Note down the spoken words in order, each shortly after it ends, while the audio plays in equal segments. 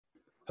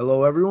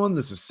Hello everyone,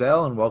 this is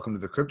Sal and welcome to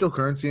the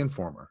Cryptocurrency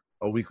Informer,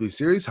 a weekly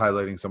series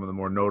highlighting some of the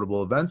more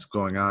notable events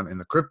going on in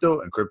the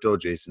crypto and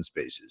crypto-adjacent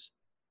spaces.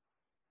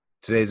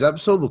 Today's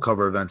episode will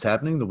cover events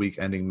happening the week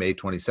ending May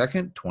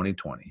 22nd,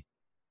 2020.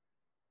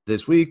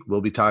 This week,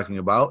 we'll be talking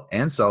about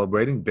and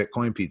celebrating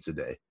Bitcoin Pizza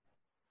Day.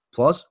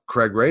 Plus,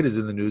 Craig Wright is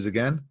in the news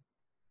again.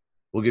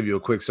 We'll give you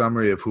a quick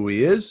summary of who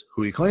he is,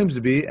 who he claims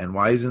to be, and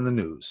why he's in the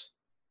news.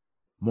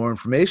 More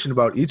information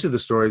about each of the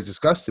stories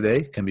discussed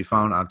today can be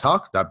found on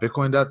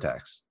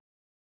Talk.Bitcoin.Tax.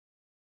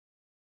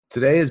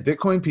 Today is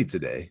Bitcoin Pizza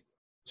Day.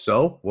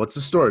 So, what's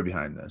the story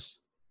behind this?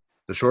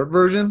 The short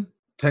version?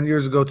 10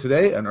 years ago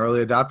today, an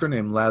early adopter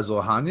named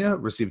Laszlo Hanya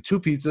received 2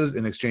 pizzas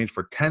in exchange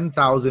for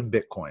 10,000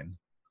 Bitcoin.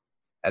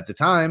 At the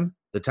time,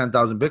 the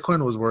 10,000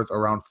 Bitcoin was worth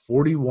around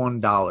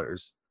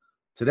 $41.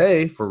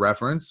 Today, for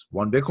reference,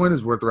 1 Bitcoin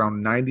is worth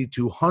around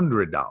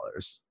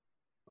 $9,200.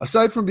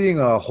 Aside from being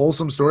a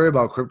wholesome story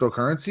about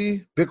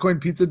cryptocurrency,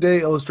 Bitcoin Pizza Day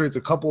illustrates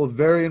a couple of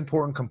very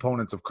important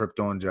components of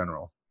crypto in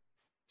general.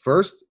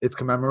 First, it's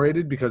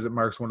commemorated because it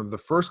marks one of the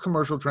first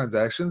commercial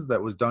transactions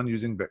that was done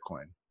using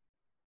Bitcoin.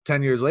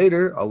 10 years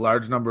later, a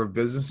large number of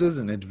businesses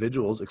and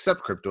individuals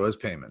accept crypto as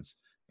payments,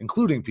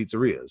 including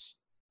pizzerias.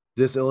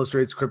 This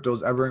illustrates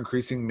crypto's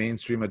ever-increasing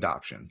mainstream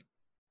adoption.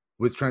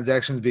 With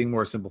transactions being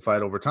more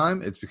simplified over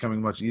time, it's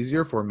becoming much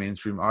easier for a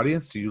mainstream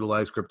audience to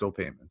utilize crypto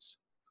payments.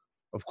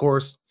 Of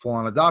course,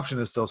 full-on adoption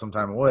is still some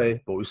time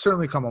away, but we've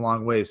certainly come a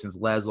long way since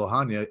Laszlo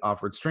Hanya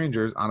offered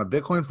strangers on a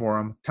Bitcoin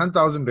forum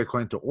 10,000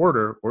 Bitcoin to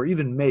order or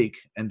even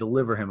make and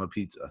deliver him a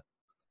pizza.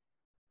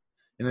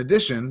 In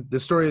addition,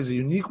 this story is a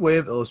unique way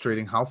of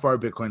illustrating how far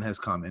Bitcoin has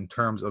come in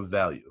terms of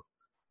value.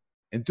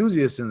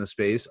 Enthusiasts in the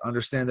space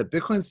understand that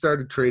Bitcoin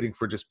started trading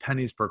for just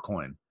pennies per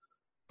coin.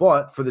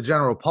 But for the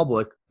general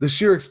public, the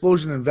sheer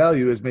explosion in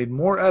value is made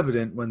more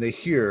evident when they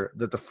hear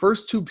that the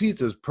first 2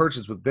 pizzas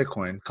purchased with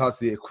Bitcoin cost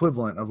the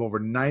equivalent of over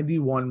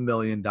 $91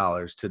 million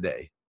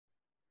today.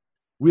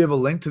 We have a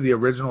link to the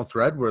original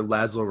thread where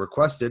Laszlo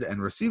requested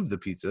and received the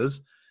pizzas.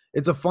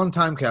 It's a fun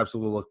time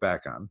capsule to look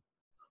back on.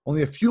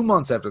 Only a few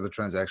months after the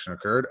transaction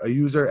occurred, a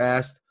user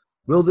asked,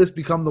 "Will this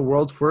become the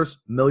world's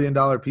first $1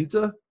 million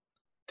pizza?"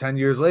 10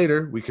 years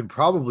later, we can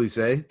probably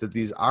say that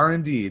these are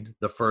indeed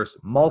the first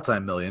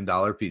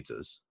multi-million-dollar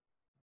pizzas.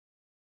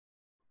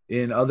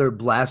 In other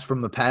blast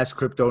from the past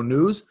crypto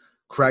news,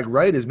 Craig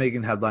Wright is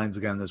making headlines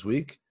again this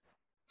week.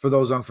 For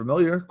those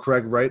unfamiliar,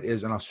 Craig Wright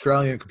is an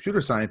Australian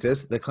computer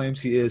scientist that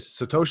claims he is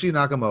Satoshi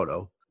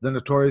Nakamoto, the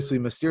notoriously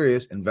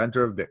mysterious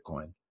inventor of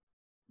Bitcoin.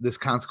 This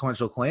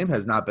consequential claim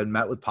has not been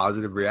met with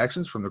positive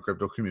reactions from the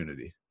crypto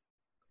community.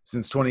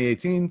 Since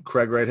 2018,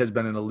 Craig Wright has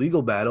been in a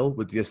legal battle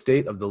with the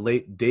estate of the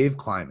late Dave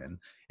Kleiman,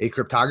 a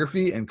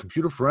cryptography and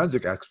computer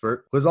forensic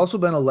expert who has also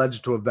been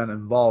alleged to have been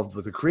involved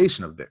with the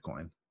creation of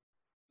Bitcoin.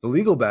 The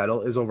legal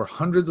battle is over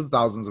hundreds of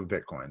thousands of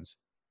Bitcoins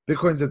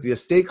that the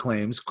estate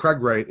claims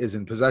Craig Wright is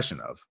in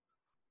possession of.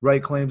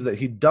 Wright claims that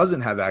he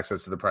doesn't have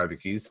access to the private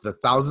keys to the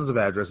thousands of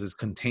addresses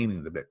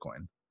containing the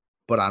Bitcoin.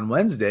 But on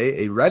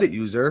Wednesday, a Reddit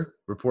user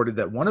reported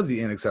that one of the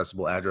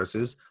inaccessible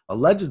addresses,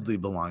 allegedly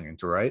belonging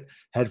to Wright,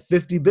 had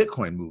 50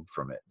 Bitcoin moved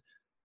from it.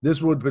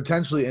 This would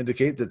potentially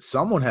indicate that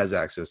someone has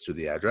access to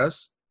the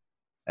address.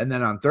 And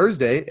then on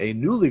Thursday, a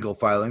new legal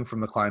filing from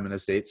the Kleiman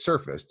estate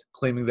surfaced,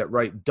 claiming that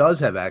Wright does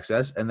have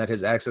access and that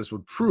his access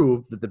would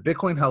prove that the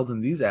Bitcoin held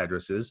in these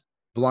addresses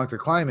belong to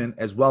Kleiman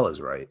as well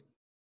as Wright.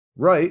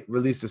 Wright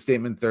released a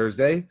statement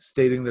Thursday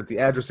stating that the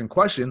address in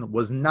question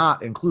was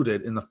not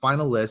included in the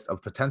final list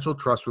of potential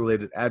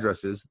trust-related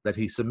addresses that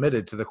he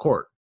submitted to the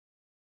court.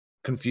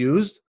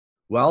 Confused?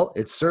 Well,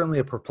 it's certainly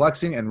a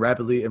perplexing and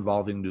rapidly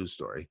evolving news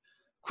story.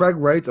 Craig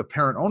Wright's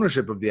apparent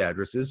ownership of the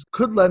addresses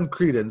could lend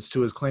credence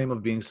to his claim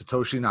of being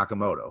Satoshi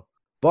Nakamoto,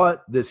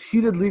 but this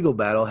heated legal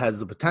battle has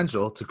the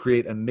potential to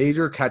create a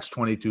major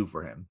catch-22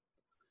 for him.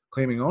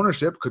 Claiming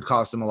ownership could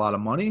cost him a lot of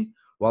money,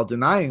 while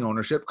denying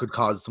ownership could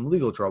cause some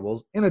legal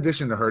troubles, in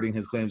addition to hurting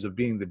his claims of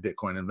being the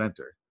Bitcoin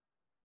inventor.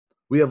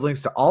 We have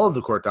links to all of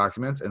the court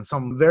documents and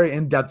some very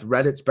in-depth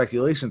Reddit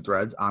speculation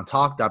threads on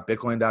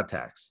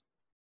Talk.Bitcoin.Tax.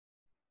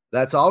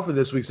 That's all for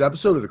this week's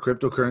episode of the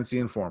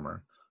Cryptocurrency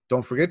Informer.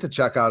 Don't forget to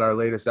check out our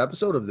latest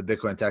episode of the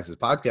Bitcoin Taxes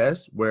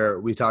podcast, where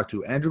we talk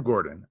to Andrew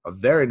Gordon, a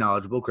very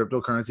knowledgeable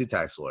cryptocurrency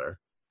tax lawyer.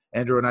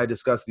 Andrew and I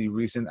discuss the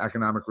recent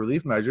economic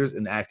relief measures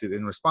enacted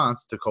in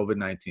response to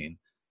COVID-19.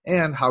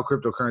 And how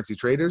cryptocurrency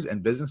traders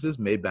and businesses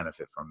may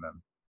benefit from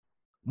them.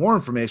 More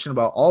information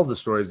about all of the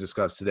stories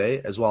discussed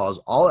today, as well as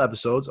all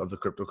episodes of the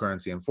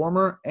Cryptocurrency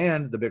Informer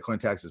and the Bitcoin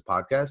Taxes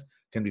podcast,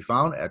 can be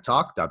found at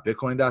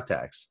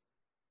Talk.Bitcoin.Tax.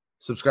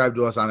 Subscribe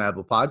to us on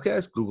Apple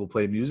Podcasts, Google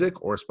Play Music,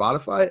 or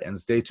Spotify, and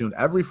stay tuned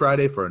every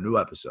Friday for a new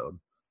episode.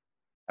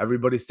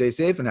 Everybody stay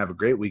safe and have a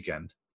great weekend.